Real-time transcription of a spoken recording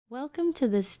Welcome to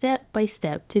the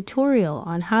step-by-step tutorial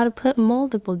on how to put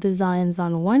multiple designs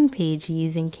on one page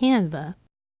using Canva.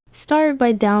 Start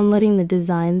by downloading the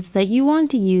designs that you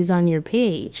want to use on your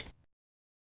page.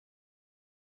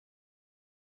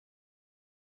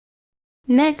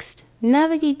 Next,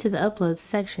 navigate to the Upload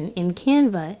section in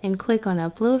Canva and click on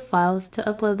Upload Files to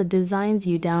upload the designs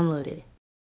you downloaded.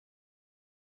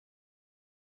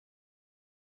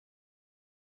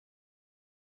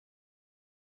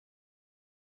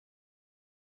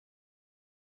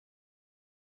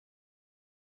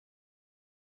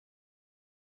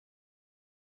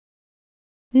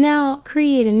 Now,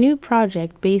 create a new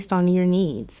project based on your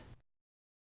needs.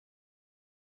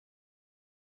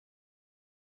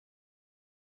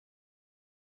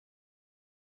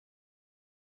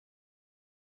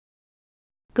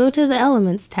 Go to the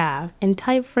Elements tab and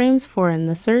type Frames for in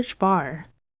the search bar.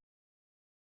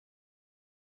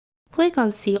 Click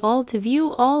on See All to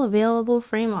view all available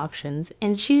frame options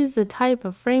and choose the type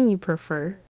of frame you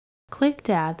prefer. Click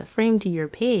to add the frame to your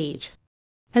page.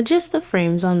 Adjust the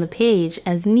frames on the page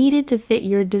as needed to fit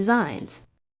your designs.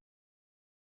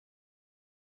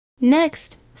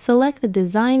 Next, select the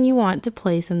design you want to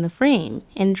place in the frame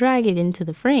and drag it into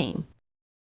the frame.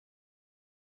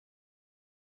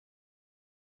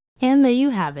 And there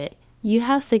you have it. You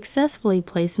have successfully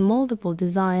placed multiple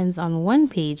designs on one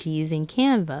page using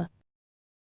Canva.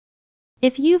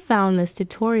 If you found this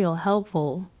tutorial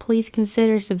helpful, please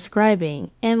consider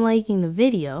subscribing and liking the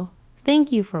video.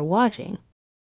 Thank you for watching.